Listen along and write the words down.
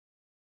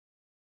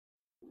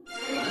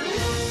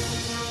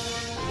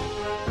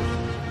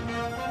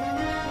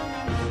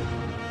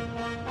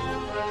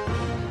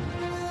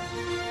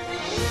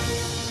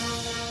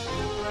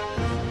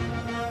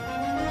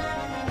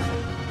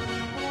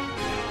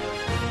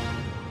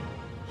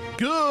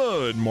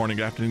Good morning,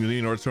 good afternoon, good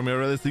evening, Nordstrom,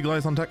 this Eagle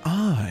Eyes on Tech.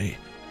 I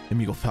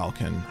am Eagle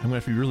Falcon. I'm gonna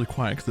have to be really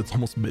quiet because it's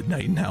almost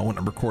midnight now when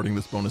I'm recording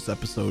this bonus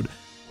episode.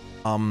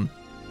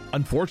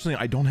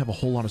 Unfortunately, I don't have a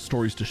whole lot of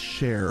stories to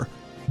share,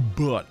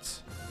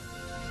 but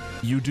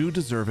you do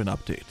deserve an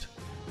update.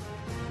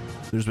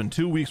 There's been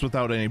 2 weeks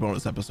without any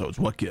bonus episodes.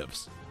 What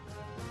gives?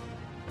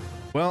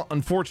 Well,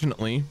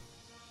 unfortunately,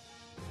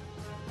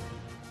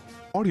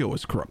 audio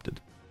is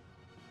corrupted.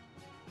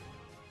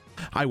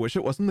 I wish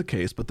it wasn't the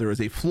case, but there is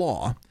a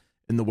flaw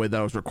in the way that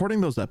I was recording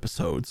those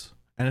episodes,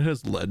 and it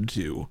has led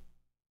to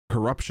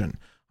corruption.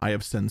 I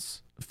have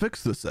since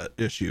fixed this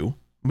issue,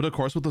 but of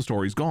course with the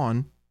stories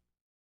gone,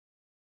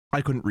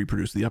 I couldn't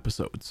reproduce the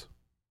episodes.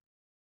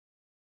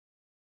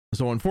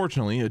 So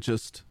unfortunately, it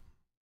just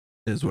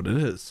is what it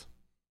is.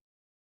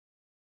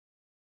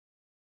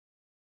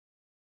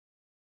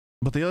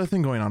 But the other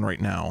thing going on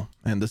right now,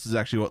 and this is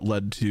actually what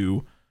led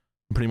to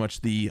pretty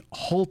much the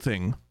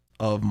halting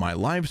of my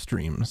live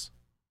streams,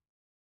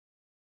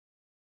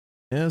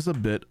 is a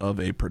bit of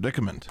a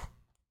predicament.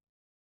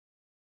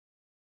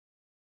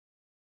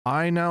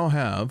 I now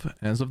have,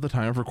 as of the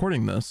time of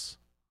recording this,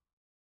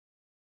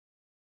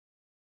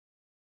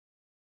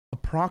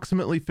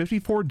 approximately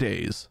 54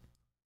 days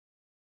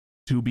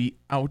to be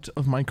out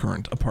of my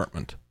current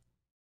apartment.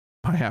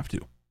 I have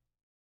to.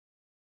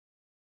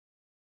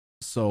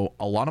 So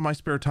a lot of my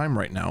spare time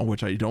right now,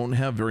 which I don't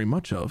have very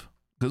much of,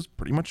 because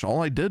pretty much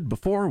all I did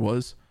before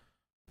was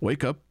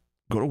wake up,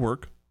 go to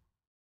work,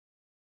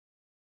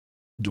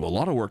 do a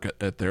lot of work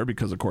at there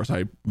because of course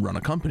I run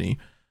a company,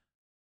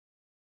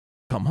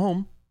 come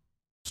home,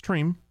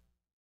 stream,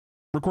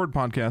 record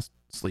podcast,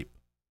 sleep.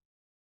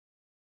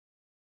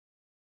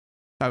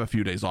 I have a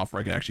few days off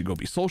where I can actually go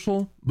be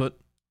social, but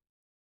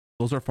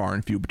those are far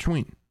and few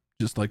between.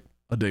 Just like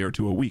a day or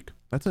two a week.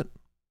 That's it.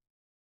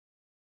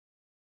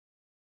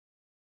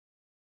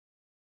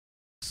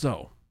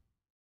 So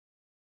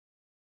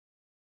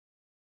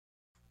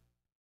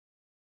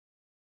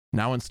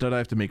now instead I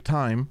have to make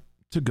time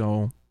to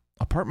go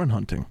apartment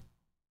hunting.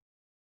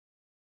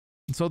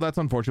 So that's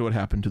unfortunately what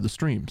happened to the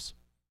streams.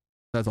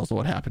 That's also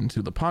what happened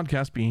to the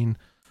podcast being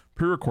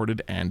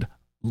pre-recorded and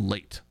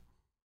late.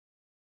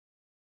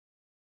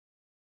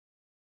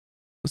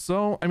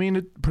 So, I mean,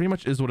 it pretty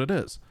much is what it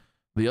is.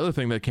 The other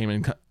thing that came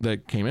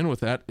in with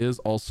that is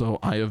also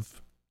I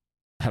have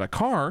had a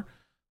car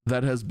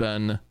that has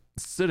been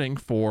sitting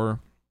for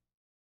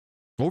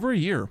over a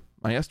year.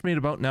 I estimate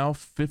about now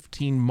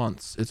 15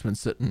 months it's been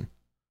sitting.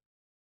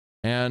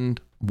 And,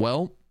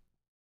 well,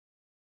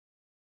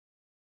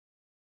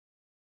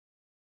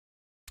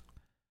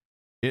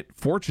 it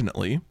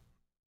fortunately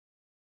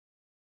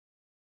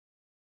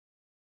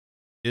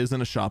is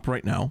in a shop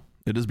right now.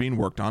 It is being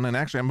worked on, and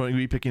actually I'm going to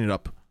be picking it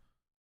up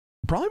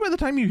probably by the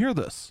time you hear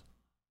this.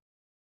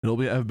 It'll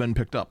have been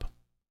picked up.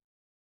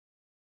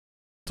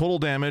 Total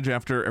damage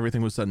after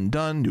everything was said and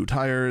done, new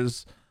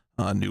tires,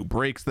 new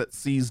brakes that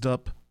seized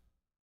up,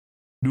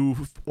 new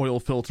oil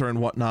filter and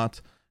whatnot,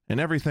 and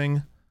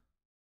everything.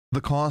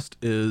 The cost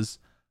is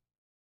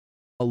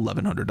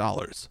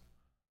 $1,100.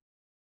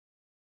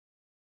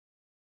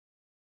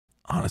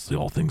 Honestly,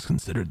 all things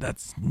considered,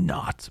 that's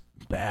not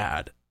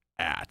bad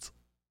at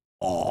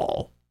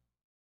all.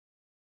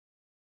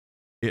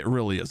 It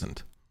really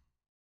isn't.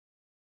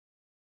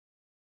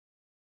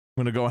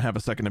 I'm going to go and have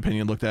a second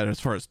opinion looked at as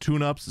far as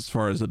tune-ups, as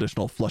far as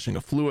additional flushing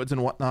of fluids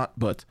and whatnot,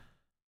 but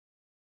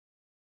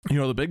you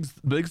know, the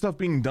big stuff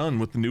being done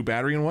with the new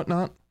battery and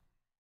whatnot,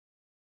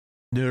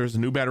 there's a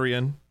new battery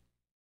in,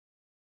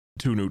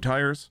 2 new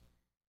tires,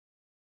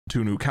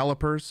 2 new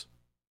calipers,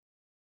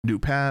 new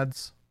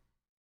pads,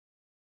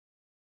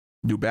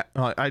 did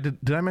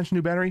I mention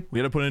new battery? We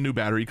had to put in a new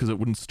battery because it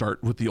wouldn't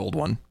start with the old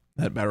one.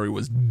 That battery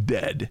was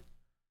dead.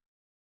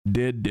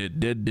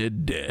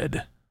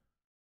 Dead.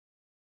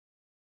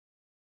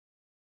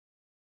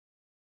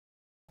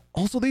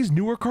 Also, these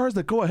newer cars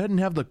that go ahead and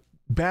have the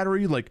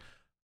battery like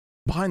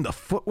behind the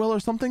footwell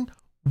or something,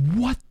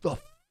 what the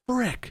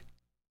frick?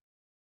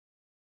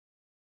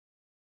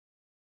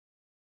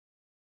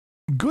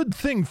 Good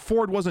thing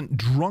Ford wasn't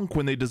drunk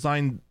when they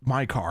designed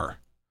my car.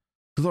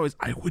 Because otherwise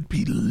I would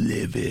be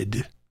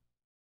livid.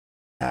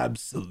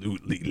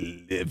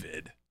 Absolutely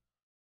livid.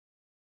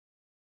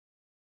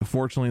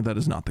 Fortunately, that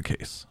is not the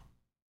case.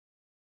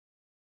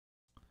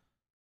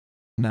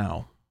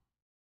 Now,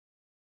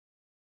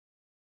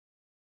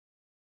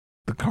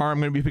 the car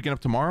I'm going to be picking up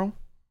tomorrow,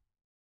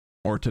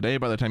 or today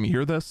by the time you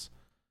hear this,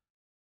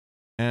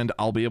 and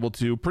I'll be able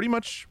to pretty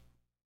much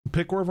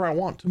pick wherever I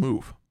want to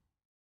move.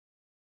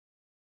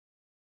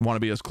 Want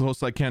to be as close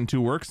as I can to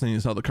work,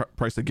 since how the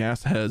price of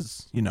gas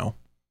has, you know,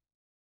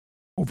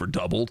 over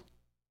doubled.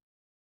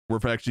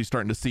 We're actually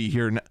starting to see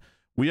here.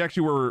 We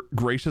actually were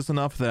gracious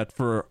enough that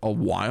for a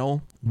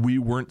while we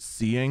weren't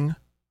seeing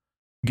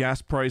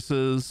gas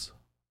prices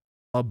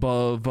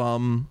above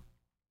 $4.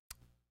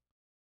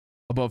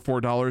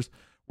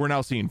 We're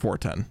now seeing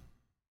 $4.10.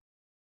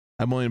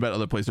 I'm willing to bet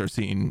other places are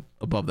seeing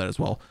above that as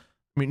well.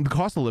 I mean, the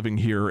cost of living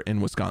here in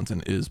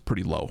Wisconsin is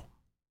pretty low,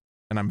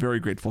 and I'm very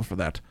grateful for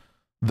that.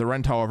 The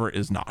rent, however,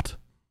 is not.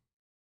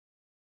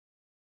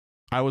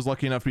 I was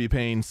lucky enough to be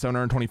paying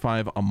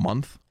 $725 a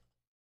month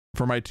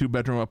for my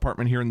 2-bedroom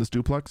apartment here in this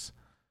duplex.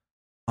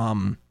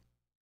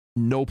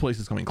 No place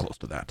is coming close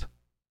to that.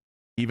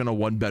 Even a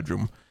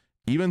 1-bedroom,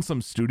 even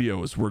some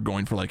studios were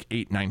going for like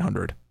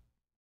 $800-900.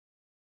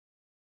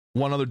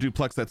 One other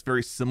duplex that's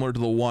very similar to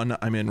the one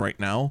I'm in right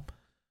now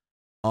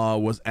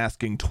was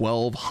asking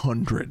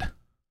 $1,200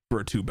 for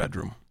a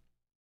 2-bedroom.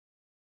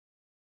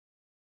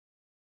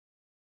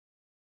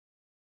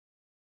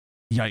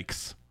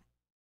 Yikes.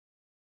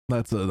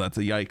 That's a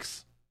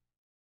yikes.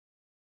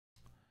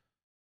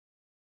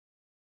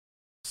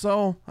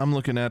 So I'm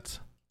looking at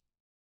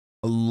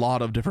a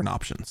lot of different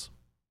options,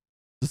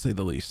 to say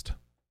the least.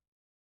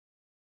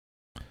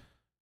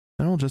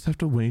 And I'll just have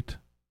to wait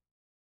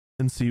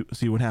and see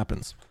what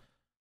happens.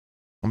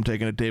 I'm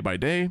taking it day by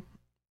day,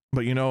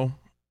 but you know,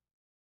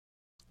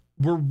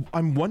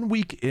 I'm 1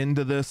 week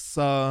into this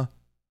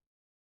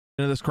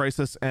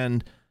crisis,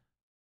 and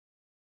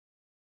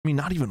I mean,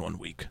 not even 1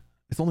 week.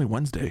 It's only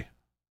Wednesday.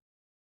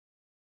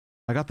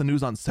 I got the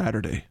news on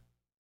Saturday.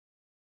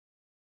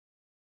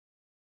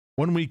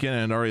 1 week in,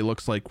 and it already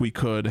looks like we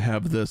could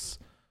have this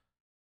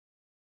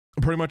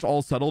pretty much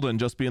all settled and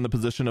just be in the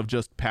position of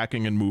just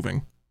packing and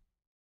moving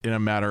in a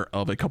matter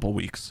of a couple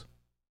weeks.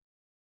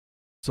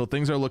 So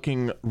things are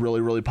looking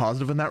really, really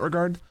positive in that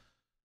regard.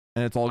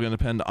 And it's all going to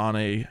depend on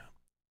a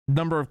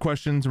number of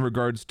questions in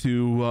regards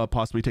to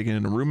possibly taking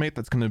in a roommate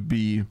that's going to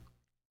be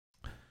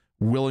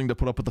willing to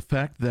put up with the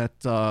fact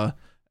that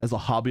as a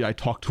hobby, I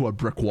talk to a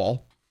brick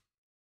wall.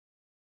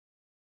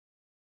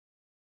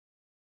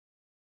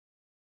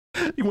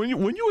 When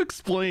you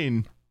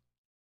explain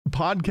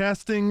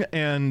podcasting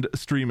and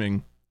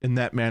streaming in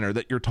that manner,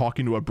 that you're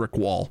talking to a brick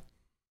wall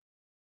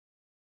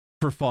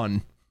for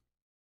fun,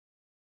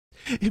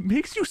 it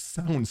makes you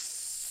sound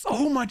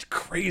so much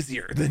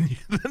crazier than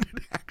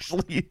it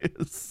actually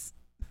is.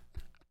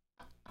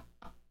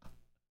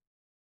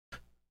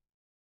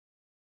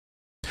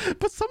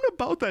 But something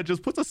about that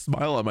just puts a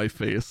smile on my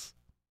face.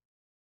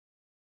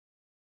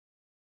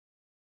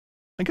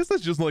 I guess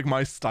that's just like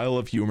my style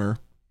of humor.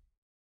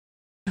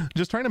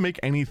 Just trying to make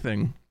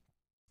anything,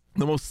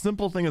 the most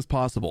simple thing as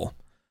possible,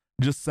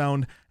 just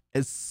sound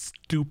as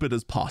stupid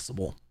as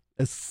possible,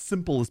 as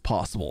simple as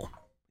possible,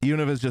 even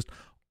if it's just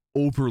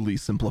overly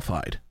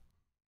simplified.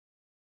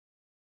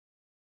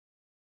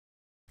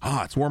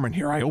 It's warm in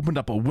here. I opened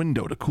up a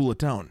window to cool it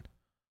down.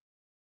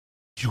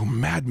 You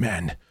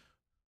madman!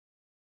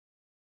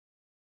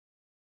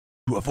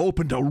 You have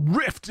opened a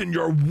rift in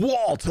your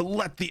wall to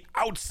let the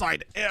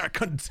outside air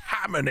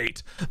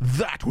contaminate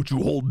that which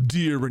you hold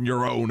dear in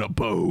your own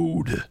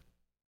abode.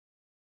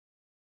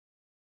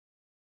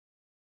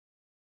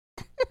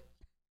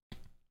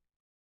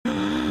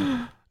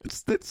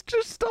 It's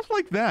just stuff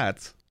like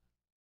that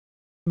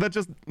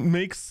just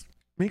makes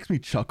me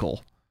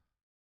chuckle.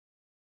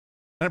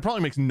 And it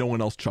probably makes no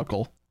one else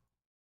chuckle.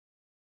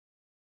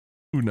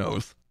 Who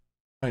knows?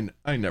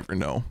 I never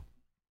know.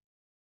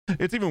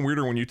 It's even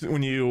weirder when you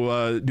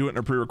do it in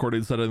a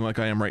pre-recorded setting like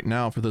I am right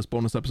now for this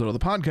bonus episode of the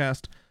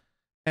podcast,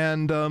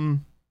 and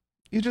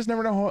you just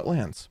never know how it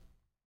lands.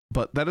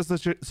 But that is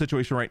the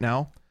situation right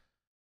now.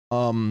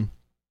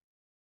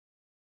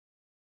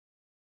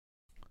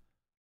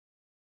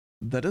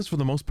 That is for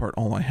the most part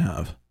all I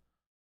have.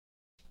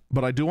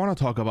 But I do want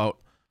to talk about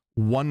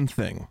one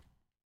thing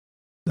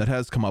that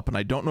has come up, and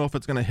I don't know if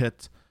it's going to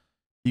hit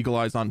Eagle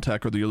Eyes on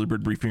Tech or the Early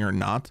Bird Briefing or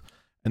not,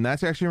 and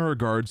that's actually in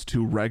regards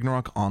to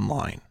Ragnarok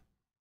Online.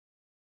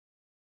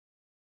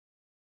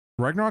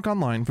 Ragnarok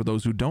Online, for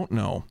those who don't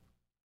know,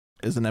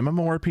 is an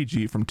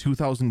MMORPG from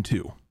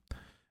 2002.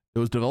 It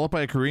was developed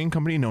by a Korean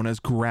company known as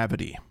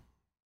Gravity.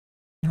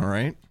 All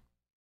right?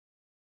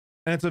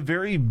 And it's a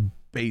very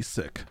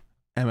basic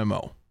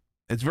MMO.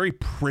 It's very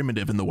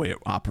primitive in the way it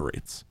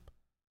operates.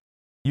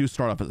 You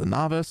start off as a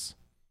novice,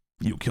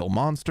 you kill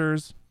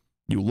monsters,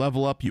 you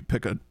level up, you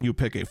pick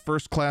a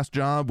first class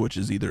job, which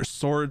is either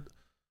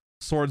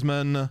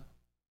swordsman,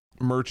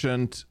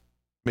 merchant,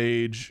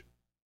 mage,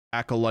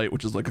 acolyte,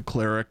 which is like a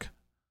cleric,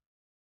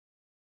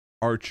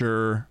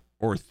 archer,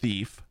 or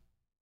thief.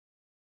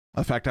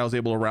 The fact I was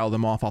able to rattle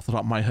them off the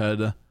top of my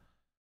head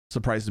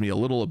surprises me a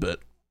little bit,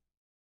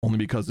 only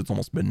because it's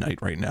almost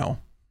midnight right now.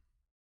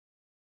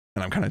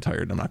 And I'm kind of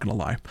tired, I'm not going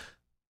to lie.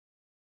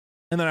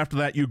 And then after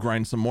that, you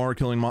grind some more,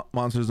 killing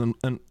monsters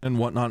and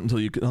whatnot until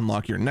you can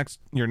unlock your next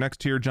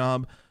tier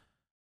job,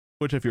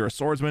 which if you're a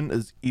swordsman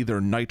is either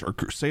knight or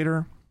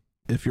crusader.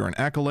 If you're an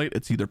acolyte,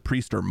 it's either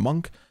priest or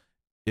monk.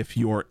 If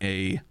you're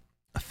a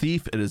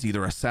thief, it is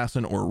either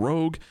assassin or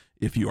rogue.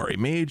 If you are a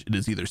mage, it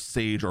is either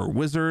sage or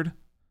wizard.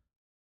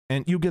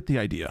 And you get the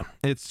idea.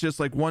 It's just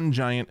like one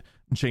giant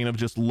chain of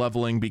just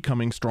leveling,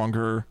 becoming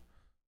stronger.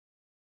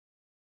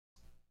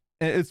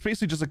 It's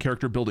basically just a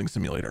character building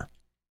simulator.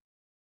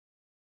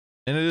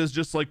 And it is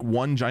just like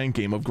one giant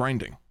game of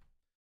grinding.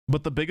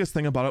 But the biggest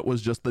thing about it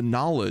was just the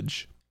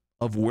knowledge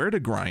of where to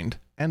grind,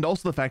 and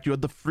also the fact you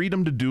had the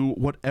freedom to do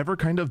whatever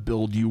kind of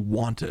build you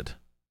wanted.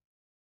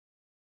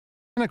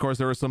 And of course,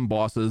 there were some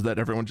bosses that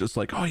everyone just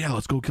like, oh yeah,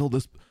 let's go kill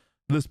this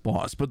this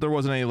boss, but there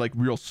wasn't any like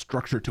real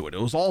structure to it.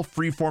 It was all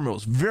freeform. It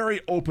was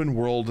very open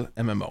world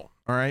MMO.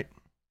 All right.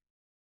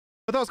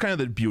 But that was kind of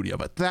the beauty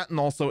of it. That, and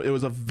also it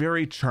was a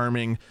very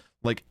charming,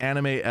 like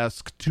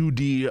anime-esque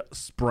 2D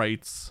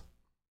sprites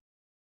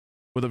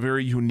with a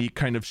very unique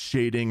kind of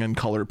shading and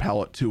color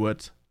palette to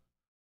it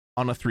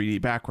on a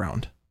 3D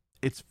background.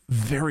 It's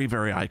very,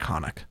 very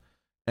iconic.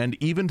 And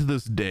even to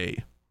this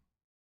day,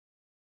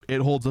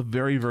 it holds a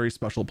very, very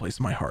special place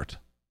in my heart.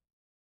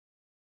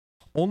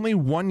 Only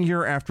 1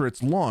 year after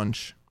its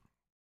launch,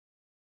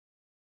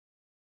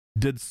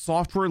 did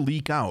software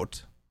leak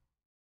out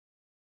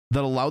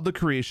that allowed the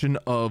creation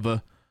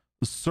of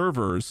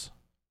servers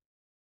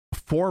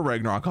for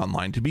Ragnarok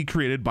Online to be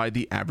created by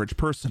the average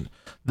person.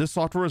 This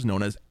software is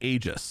known as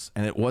Aegis,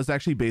 and it was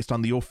actually based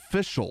on the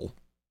official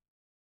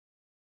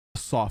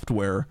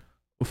software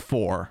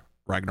for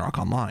Ragnarok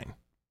Online.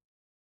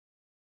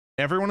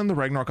 Everyone in the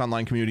Ragnarok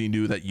Online community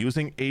knew that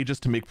using Aegis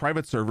to make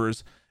private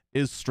servers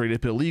is straight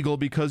up illegal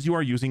because you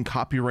are using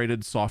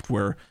copyrighted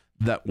software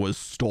that was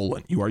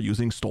stolen. You are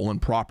using stolen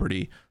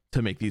property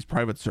to make these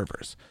private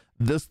servers.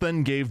 This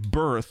then gave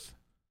birth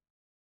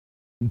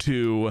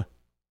to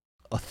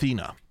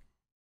Athena.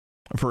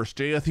 First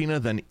J Athena,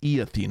 then E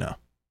Athena.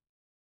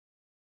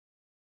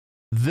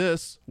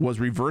 This was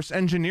reverse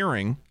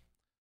engineering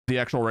the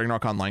actual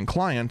Ragnarok Online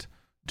client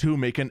to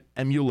make an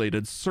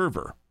emulated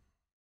server.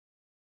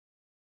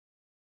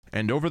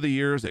 And over the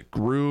years, it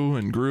grew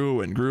and grew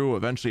and grew.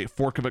 Eventually, a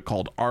fork of it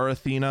called R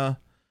Athena,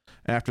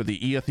 after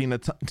the E Athena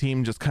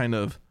team just kind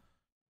of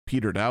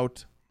petered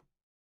out.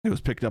 It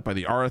was picked up by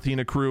the R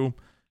Athena crew.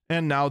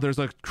 And now there's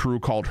a crew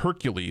called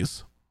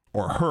Hercules,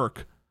 or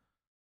Herc,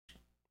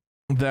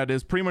 that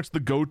is pretty much the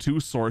go-to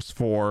source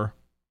for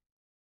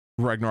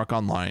Ragnarok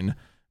Online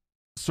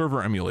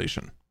server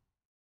emulation.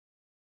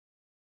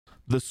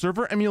 The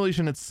server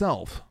emulation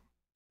itself,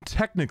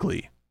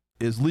 technically,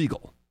 is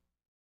legal.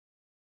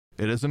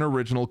 It is an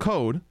original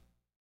code,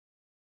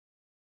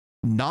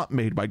 not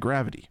made by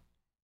Gravity.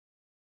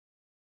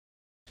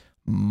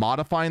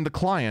 Modifying the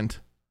client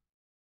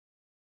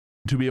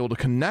to be able to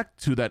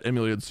connect to that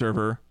emulated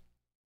server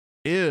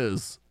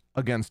is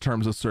against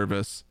terms of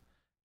service,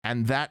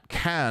 and that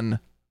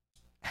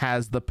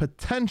has the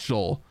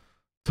potential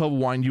to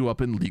wind you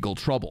up in legal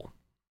trouble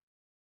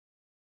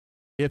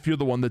if you're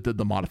the one that did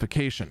the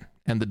modification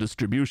and the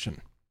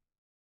distribution.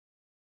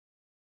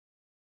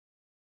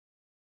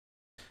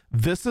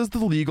 This is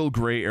the legal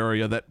gray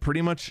area that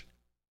pretty much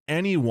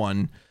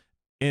anyone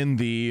in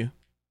the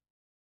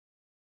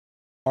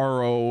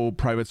RO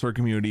private server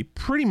community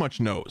pretty much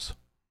knows.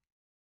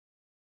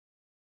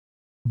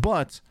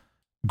 But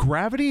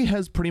Gravity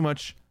has pretty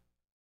much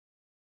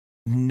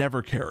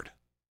never cared.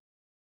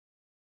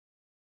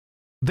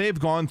 They've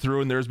gone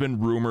through and there's been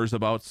rumors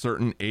about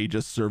certain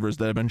Aegis servers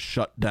that have been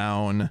shut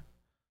down,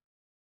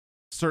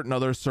 certain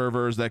other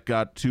servers that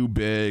got too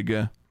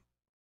big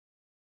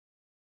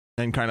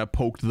and kind of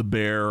poked the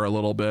bear a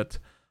little bit.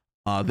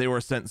 They were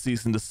sent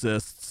cease and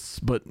desists,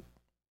 but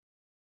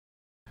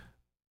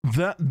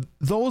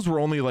those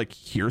were only like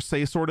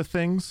hearsay sort of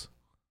things.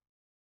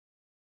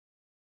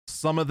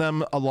 Some of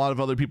them, a lot of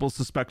other people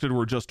suspected,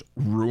 were just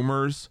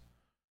rumors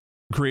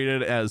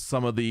created as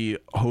some of the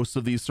hosts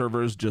of these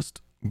servers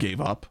just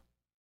gave up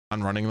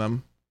on running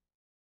them.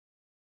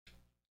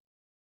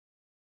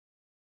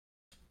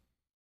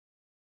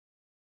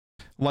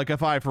 Like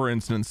if I, for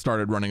instance,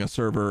 started running a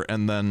server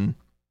and then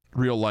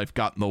real life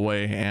got in the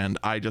way and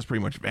I just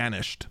pretty much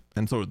vanished,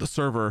 and so did the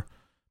server,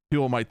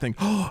 people might think,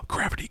 oh,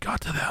 Gravity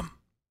got to them.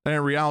 And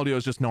in reality, it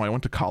was just, no, I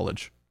went to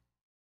college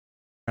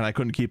and I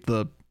couldn't keep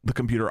the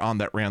computer on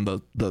that ran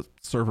the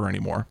server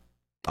anymore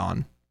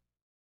on.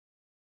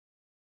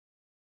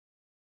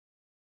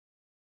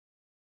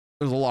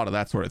 There's a lot of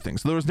that sort of thing.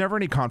 So there was never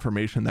any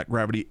confirmation that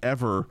Gravity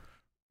ever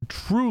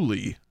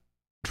truly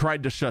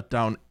tried to shut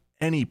down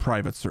any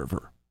private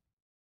server.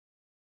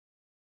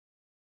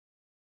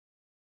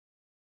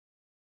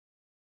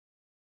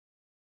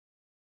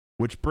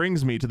 Which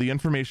brings me to the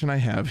information I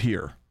have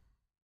here.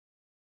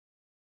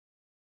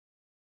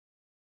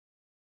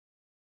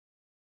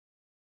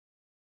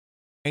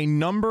 A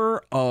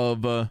number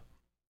of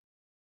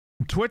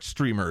Twitch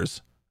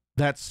streamers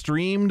that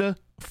streamed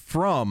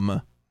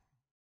from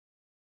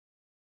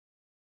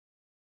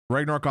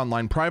Ragnarok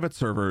Online private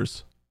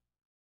servers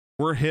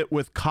were hit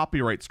with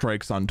copyright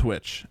strikes on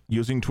Twitch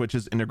using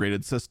Twitch's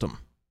integrated system.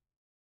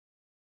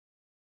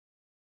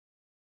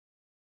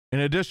 In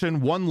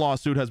addition, one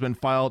lawsuit has been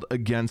filed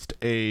against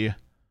a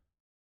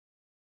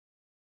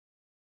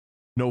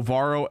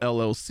Novaro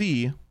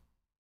LLC,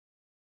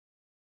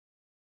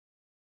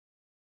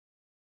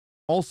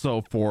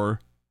 also for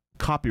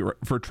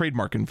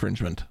trademark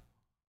infringement.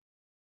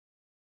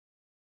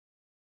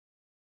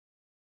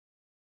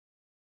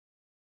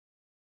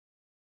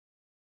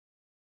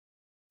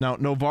 Now,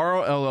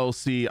 Novaro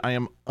LLC, I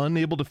am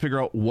unable to figure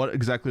out what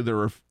exactly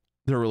they're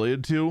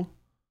related to,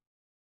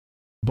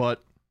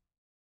 but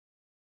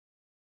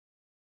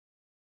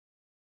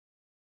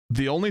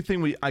the only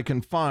thing I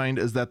can find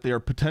is that they are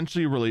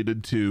potentially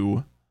related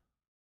to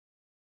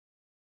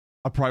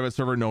a private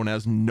server known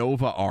as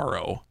Nova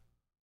Aro.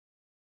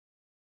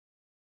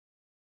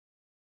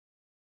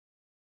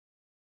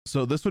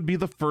 So this would be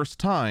the first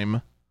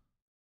time,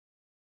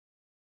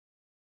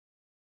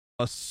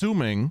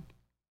 assuming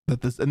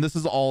that this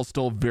is all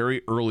still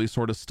very early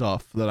sort of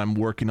stuff that I'm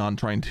working on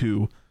trying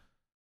to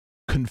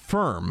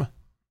confirm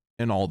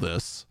in all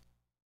this.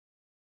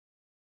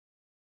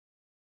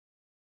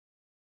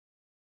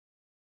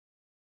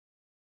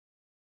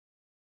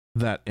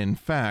 That in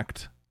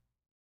fact,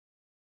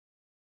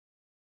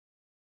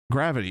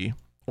 Gravity,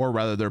 or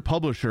rather their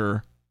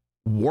publisher,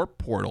 Warp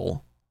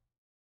Portal,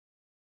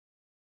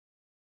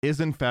 is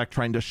in fact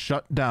trying to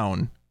shut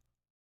down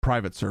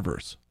private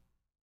servers.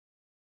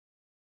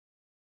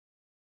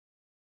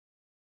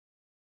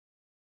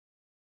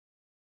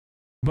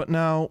 But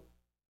now,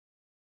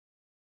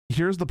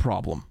 here's the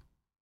problem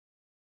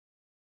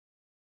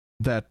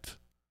that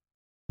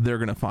they're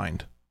going to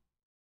find.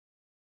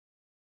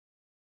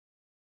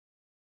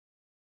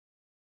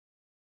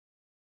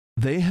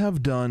 They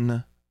have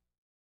done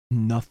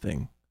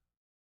nothing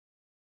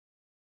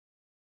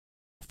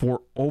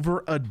for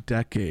over a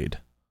decade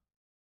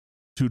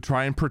to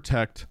try and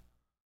protect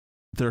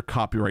their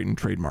copyright and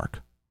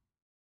trademark.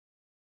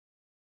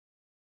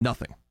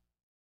 Nothing.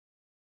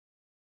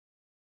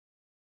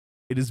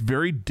 It is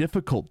very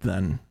difficult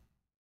then,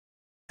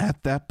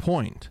 at that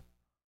point,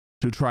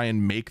 to try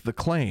and make the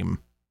claim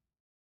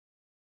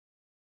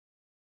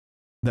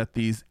that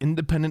these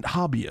independent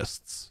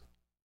hobbyists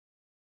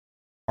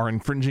are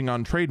infringing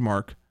on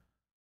trademark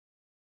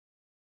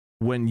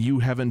when you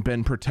haven't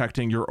been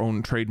protecting your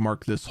own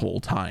trademark this whole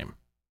time.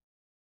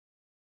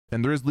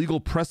 And there is legal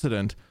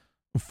precedent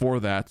for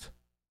that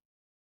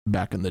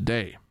back in the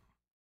day.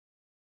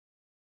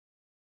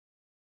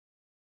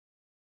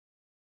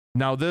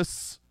 Now,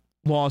 this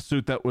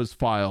lawsuit that was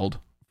filed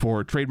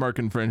for trademark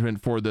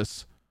infringement for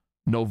this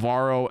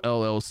Novaro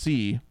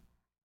LLC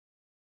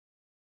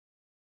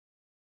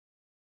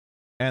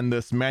and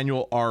this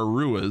Manuel R.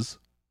 Ruiz,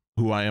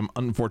 who I am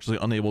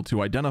unfortunately unable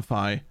to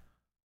identify,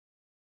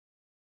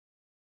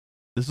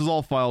 this is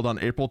all filed on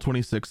April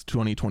 26,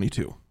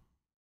 2022.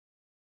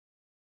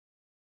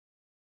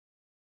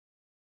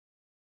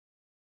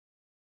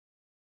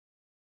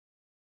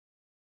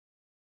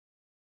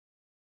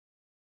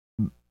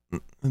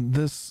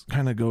 This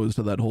kind of goes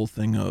to that whole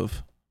thing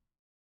of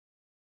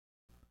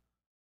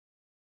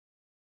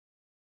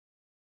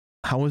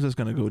how is this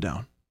going to go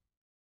down?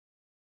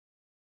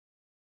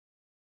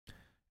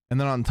 And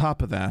then on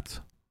top of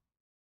that,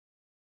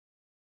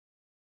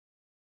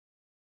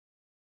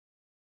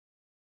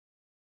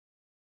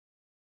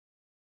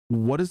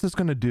 what is this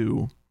going to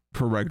do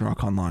for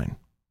Ragnarok Online?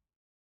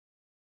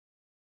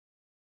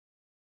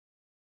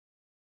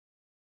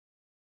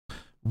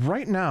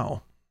 Right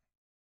now,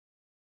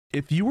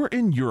 if you were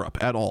in Europe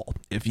at all,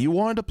 if you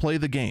wanted to play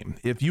the game,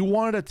 if you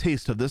wanted a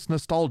taste of this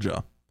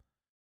nostalgia,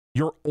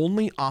 your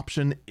only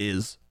option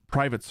is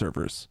private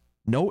servers.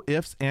 No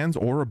ifs, ands,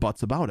 or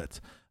buts about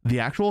it. The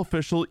actual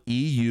official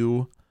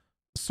EU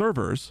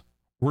servers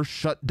were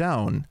shut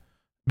down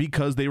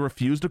because they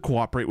refused to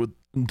cooperate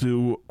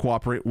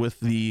with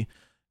the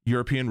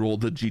European rule,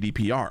 the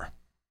GDPR.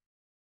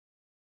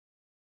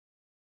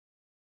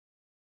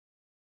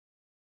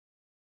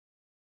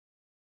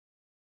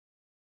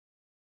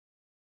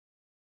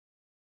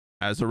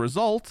 As a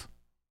result,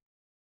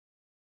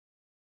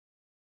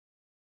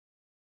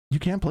 you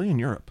can't play in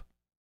Europe.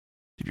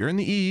 If you're in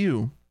the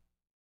EU,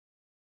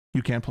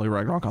 you can't play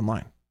Ragnarok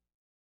Online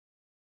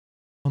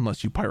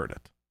unless you pirate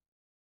it.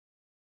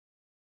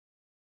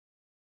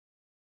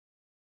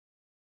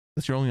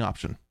 That's your only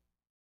option.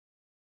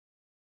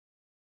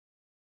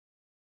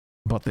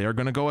 But they are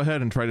going to go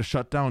ahead and try to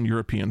shut down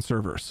European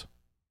servers.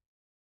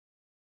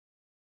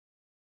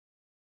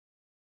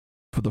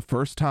 For the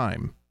first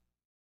time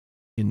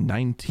in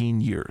 19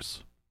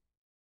 years.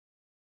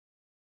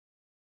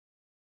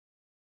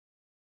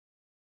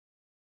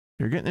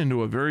 You're getting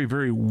into a very,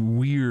 very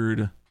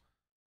weird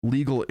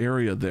legal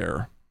area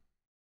there,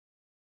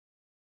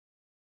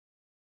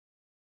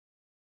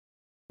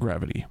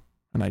 Gravity.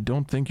 And I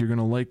don't think you're going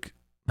to like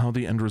how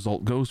the end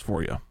result goes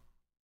for you.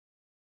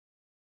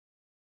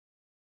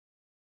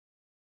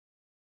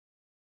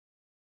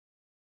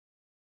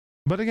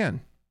 But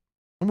again,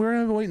 we're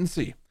going to wait and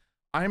see.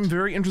 I'm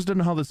very interested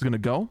in how this is going to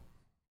go.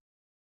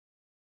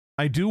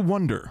 I do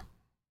wonder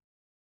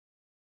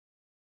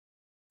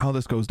how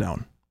this goes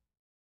down.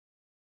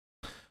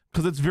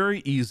 Because it's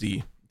very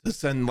easy to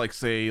send, like,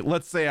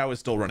 let's say I was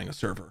still running a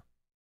server.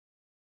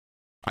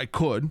 I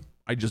could.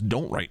 I just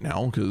don't right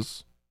now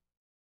because,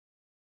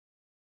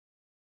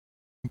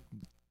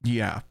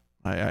 yeah,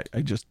 I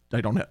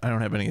don't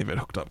have any of it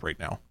hooked up right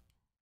now.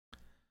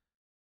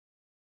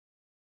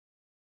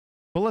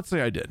 But let's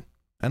say I did.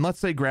 And let's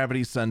say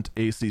Gravity sent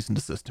a cease and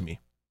desist to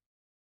me.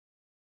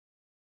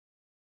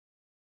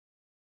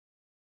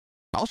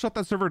 I'll shut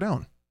that server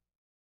down.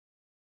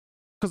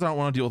 Because I don't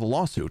want to deal with a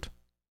lawsuit.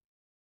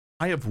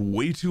 I have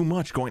way too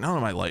much going on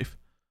in my life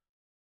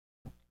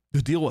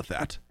to deal with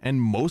that. And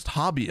most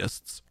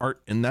hobbyists are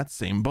in that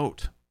same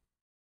boat.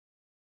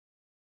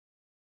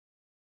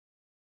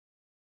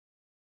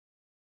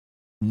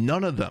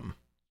 none of them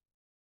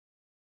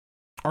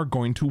are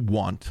going to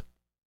want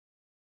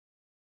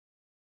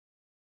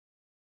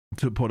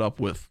to put up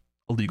with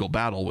a legal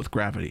battle with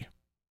gravity.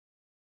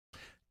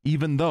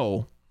 Even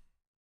though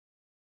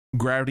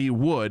gravity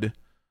would,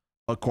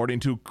 according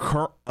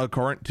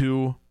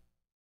to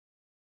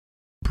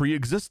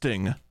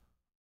pre-existing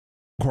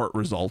court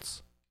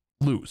results,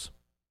 lose.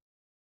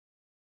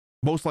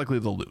 Most likely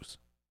they'll lose.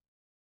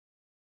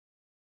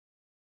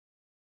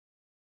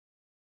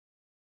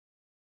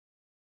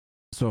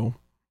 So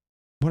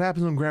what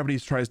happens when gravity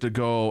tries to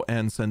go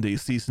and send a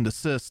cease and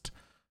desist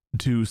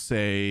to,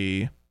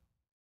 say,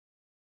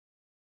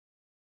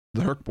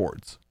 the Herc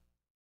boards,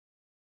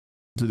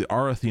 to the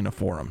Arathena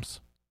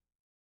forums,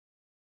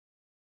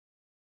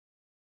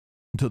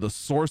 to the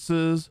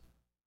sources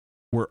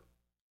where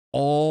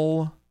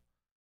all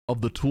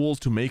of the tools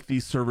to make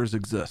these servers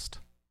exist?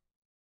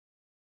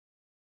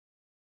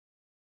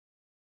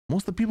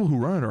 Most of the people who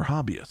run it are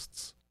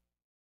hobbyists.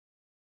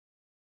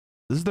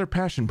 This is their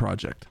passion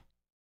project.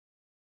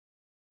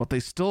 But they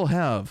still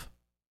have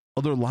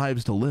other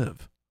lives to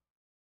live.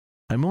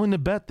 I'm willing to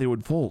bet they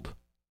would fold,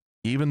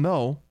 even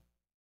though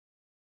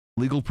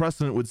legal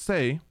precedent would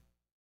say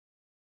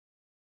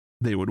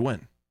they would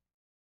win.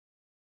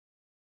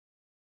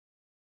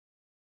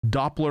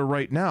 Doppler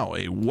right now,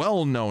 a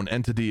well-known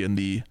entity in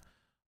the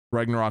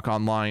Ragnarok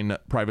Online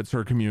private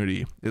server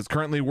community, is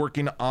currently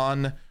working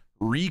on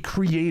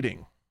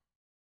recreating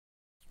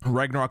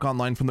Ragnarok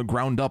Online from the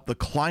ground up, the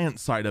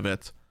client side of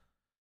it,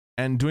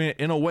 and doing it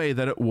in a way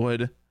that it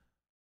would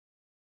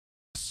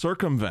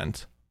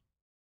circumvent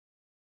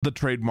the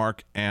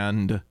trademark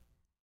and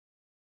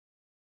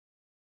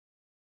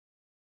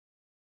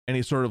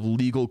any sort of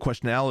legal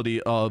questionality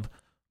of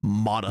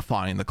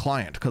modifying the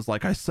client. Because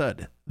like I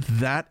said,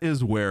 that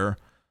is where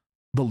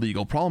the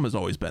legal problem has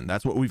always been.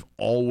 That's what we've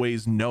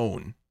always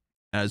known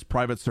as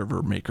private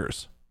server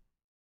makers.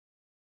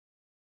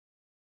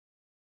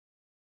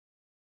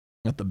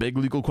 That the big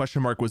legal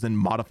question mark was in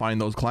modifying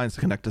those clients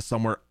to connect to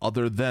somewhere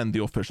other than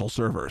the official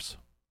servers.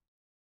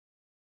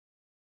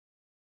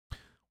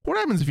 What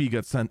happens if he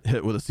gets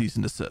hit with a cease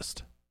and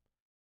desist?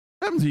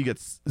 What happens if he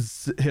gets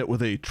hit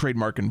with a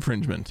trademark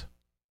infringement?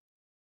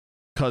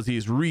 Because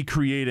he's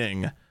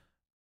recreating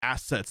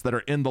assets that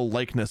are in the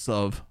likeness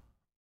of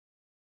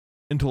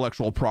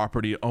intellectual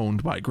property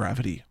owned by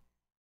Gravity.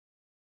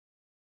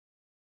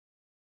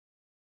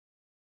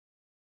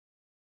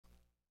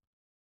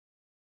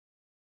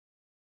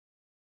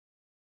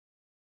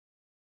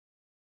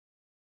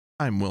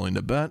 I'm willing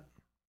to bet,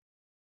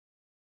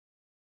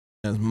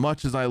 as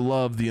much as I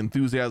love the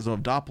enthusiasm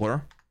of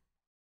Doppler,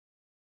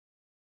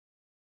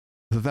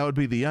 that would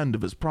be the end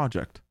of his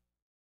project.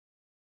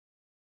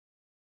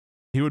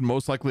 He would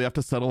most likely have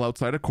to settle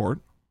outside of court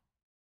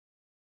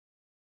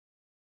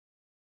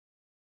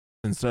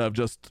instead of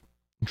just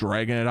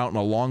dragging it out in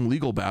a long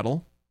legal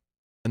battle,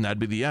 and that'd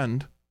be the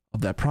end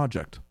of that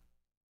project.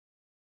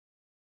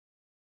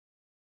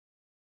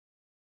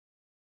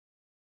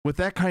 With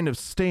that kind of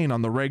stain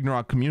on the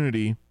Ragnarok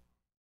community,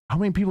 how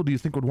many people do you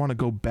think would want to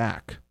go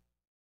back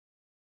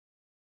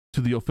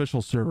to the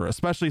official server,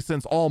 especially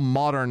since all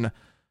modern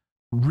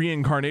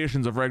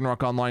reincarnations of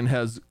Ragnarok Online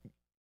has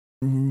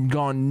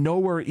gone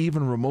nowhere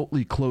even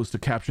remotely close to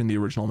capturing the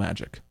original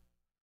magic?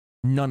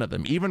 None of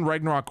them. Even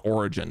Ragnarok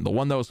Origin, the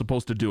one that was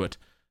supposed to do it,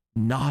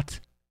 not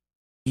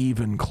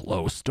even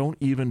close. Don't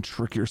even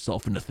trick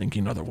yourself into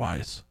thinking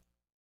otherwise.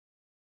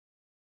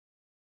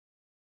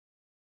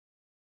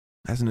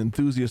 As an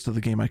enthusiast of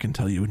the game, I can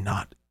tell you,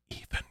 not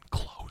even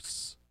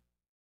close.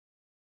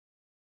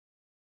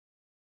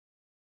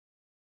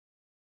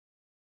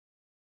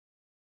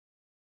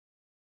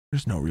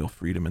 There's no real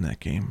freedom in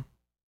that game.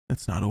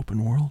 It's not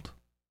open world.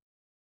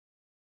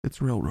 It's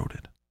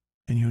railroaded,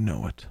 and you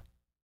know it.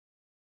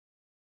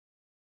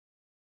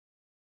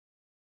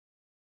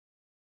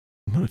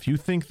 But if you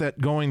think that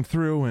going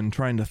through and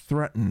trying to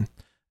threaten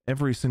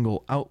every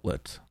single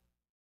outlet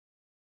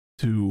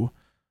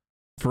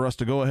for us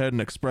to go ahead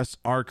and express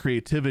our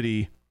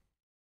creativity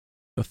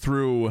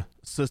through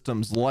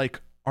systems like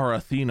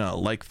Arathena,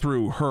 like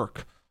through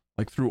Herc,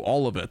 like through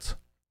all of it,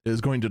 is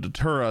going to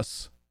deter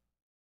us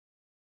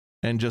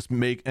and just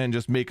make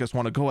us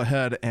want to go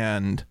ahead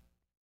and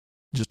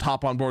just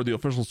hop on board the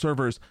official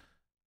servers,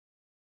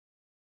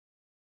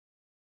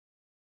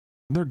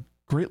 they're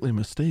greatly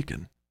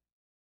mistaken.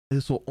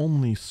 This will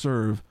only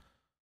serve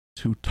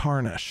to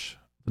tarnish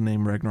the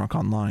name Ragnarok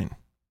Online.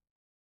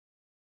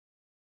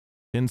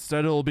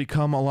 Instead, it'll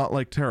become a lot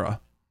like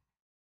Terra.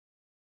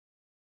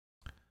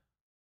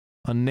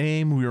 A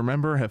name we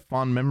remember, have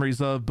fond memories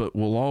of, but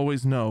we'll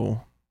always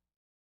know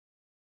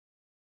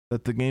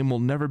that the game will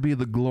never be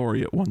the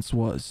glory it once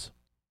was.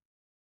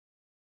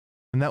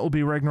 And that will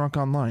be Ragnarok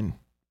Online.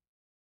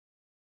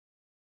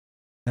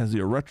 As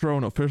the retro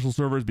and official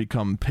servers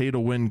become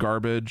pay-to-win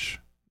garbage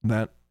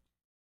that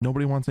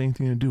nobody wants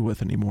anything to do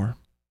with anymore.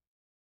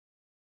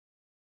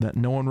 That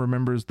no one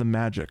remembers the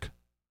magic.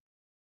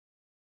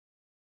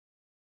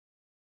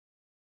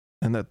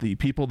 And that the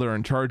people that are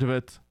in charge of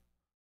it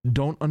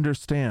don't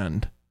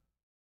understand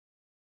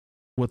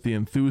what the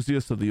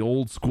enthusiasts of the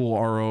old school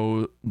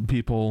RO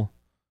people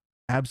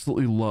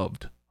absolutely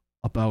loved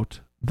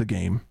about the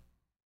game.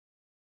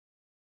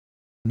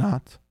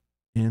 Not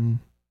in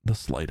the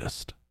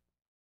slightest.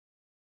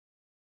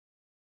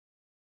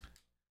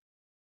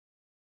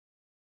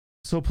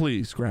 So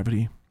please,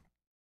 Gravity,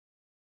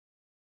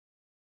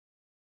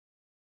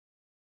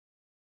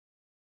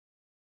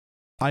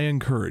 I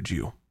encourage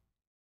you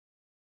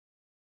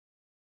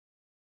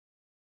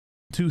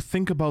to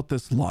think about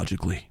this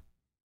logically.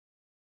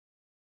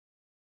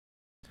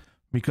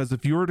 Because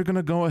if you were going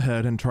to go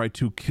ahead and try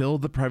to kill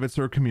the private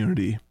server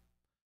community,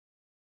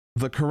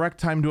 the correct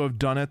time to have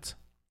done it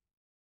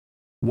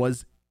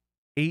was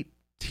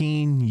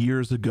 18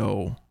 years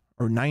ago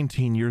or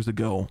 19 years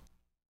ago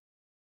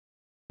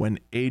when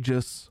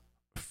Aegis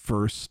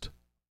first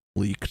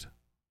leaked.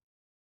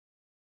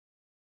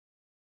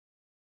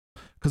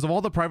 Because of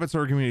all the private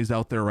server communities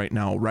out there right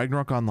now,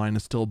 Ragnarok Online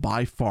is still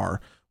by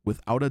far,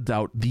 without a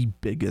doubt, the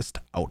biggest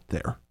out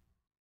there.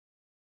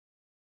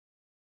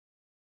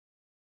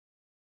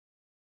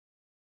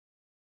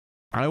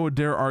 I would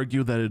dare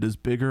argue that it is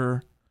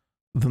bigger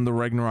than the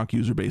Ragnarok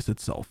user base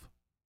itself.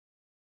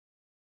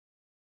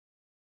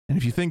 And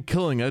if you think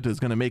killing it is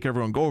going to make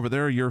everyone go over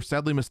there, you're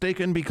sadly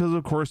mistaken, because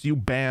of course you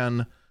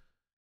ban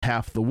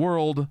half the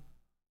world,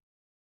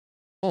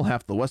 well,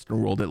 half the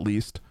Western world at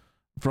least,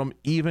 from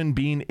even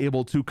being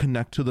able to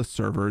connect to the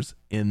servers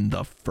in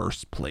the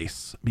first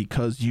place,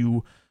 because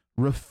you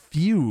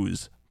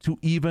refuse to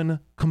even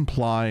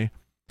comply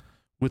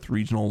with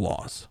regional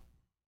laws.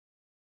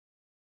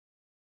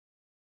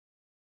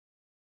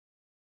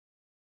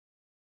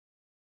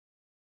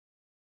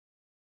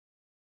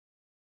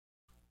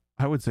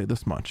 I would say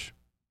this much.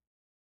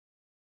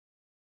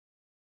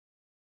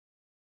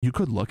 You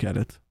could look at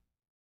it.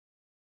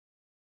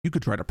 You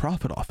could try to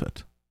profit off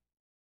it.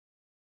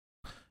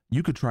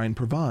 You could try and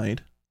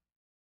provide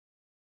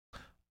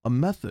a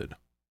method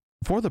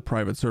for the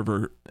private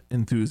server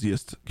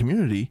enthusiast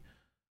community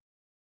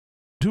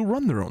to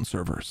run their own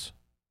servers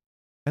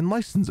and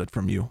license it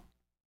from you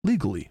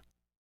legally.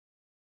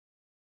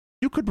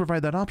 You could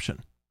provide that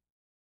option.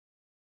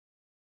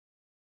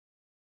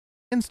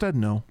 Instead,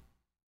 no.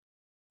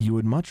 You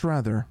would much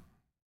rather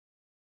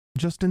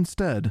just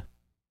instead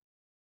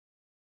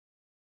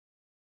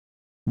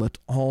let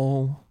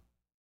all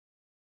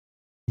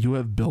you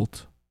have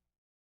built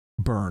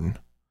burn,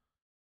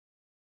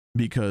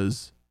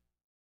 because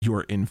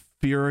your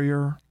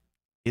inferior,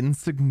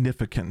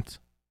 insignificant,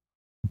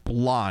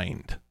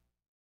 blind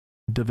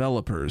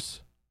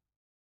developers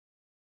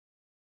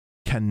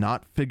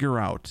cannot figure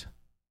out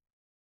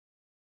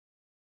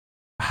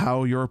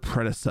how your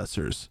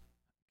predecessors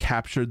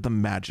captured the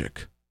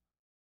magic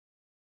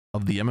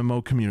of the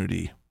MMO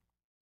community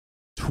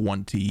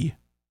 20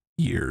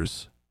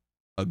 years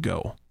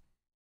ago.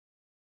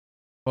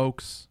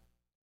 Folks,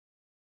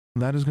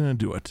 that is going to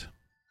do it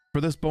for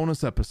this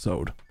bonus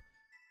episode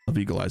of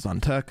Eagle Eyes on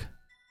Tech.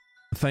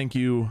 Thank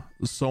you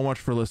so much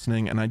for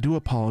listening, and I do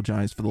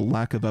apologize for the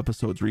lack of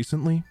episodes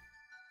recently.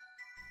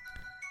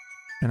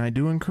 And I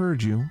do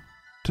encourage you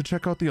to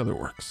check out the other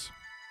works.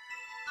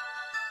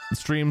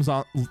 Streams,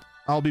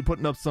 I'll be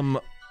putting up some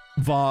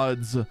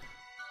VODs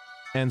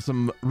and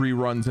some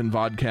reruns and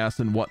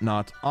vodcasts and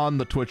whatnot on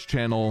the Twitch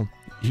channel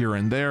here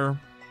and there.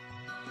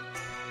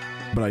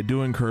 But I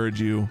do encourage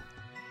you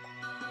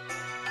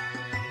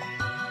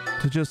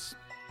to just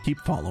keep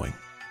following.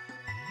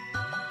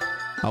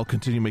 I'll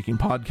continue making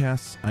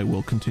podcasts. I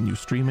will continue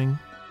streaming.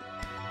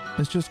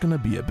 It's just going to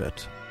be a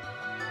bit.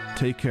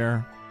 Take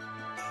care.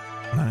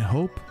 And I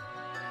hope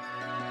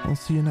I'll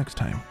see you next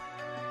time.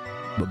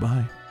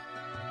 Bye-bye.